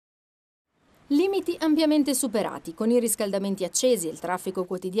Limiti ampiamente superati. Con i riscaldamenti accesi e il traffico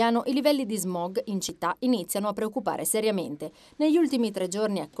quotidiano, i livelli di smog in città iniziano a preoccupare seriamente. Negli ultimi 3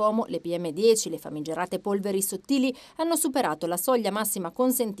 giorni a Como, le PM10, le famigerate polveri sottili, hanno superato la soglia massima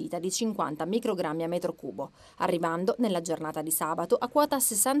consentita di 50 microgrammi a metro cubo, arrivando nella giornata di sabato a quota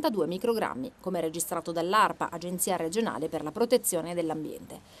 62 microgrammi, come registrato dall'ARPA, Agenzia regionale per la protezione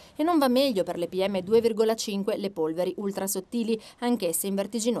dell'ambiente. E non va meglio per le PM2,5, le polveri ultrasottili, anch'esse in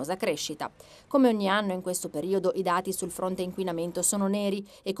vertiginosa crescita. Come ogni anno in questo periodo i dati sul fronte inquinamento sono neri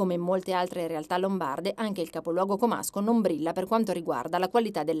e come in molte altre realtà lombarde anche il capoluogo comasco non brilla per quanto riguarda la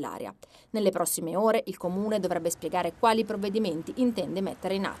qualità dell'aria. Nelle prossime ore il Comune dovrebbe spiegare quali provvedimenti intende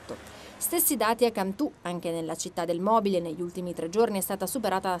mettere in atto. Stessi dati a Cantù, anche nella città del mobile negli ultimi 3 giorni è stata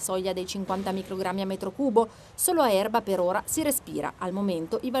superata la soglia dei 50 microgrammi a metro cubo, solo a Erba per ora si respira, al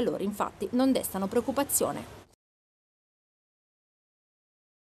momento i valori infatti non destano preoccupazione.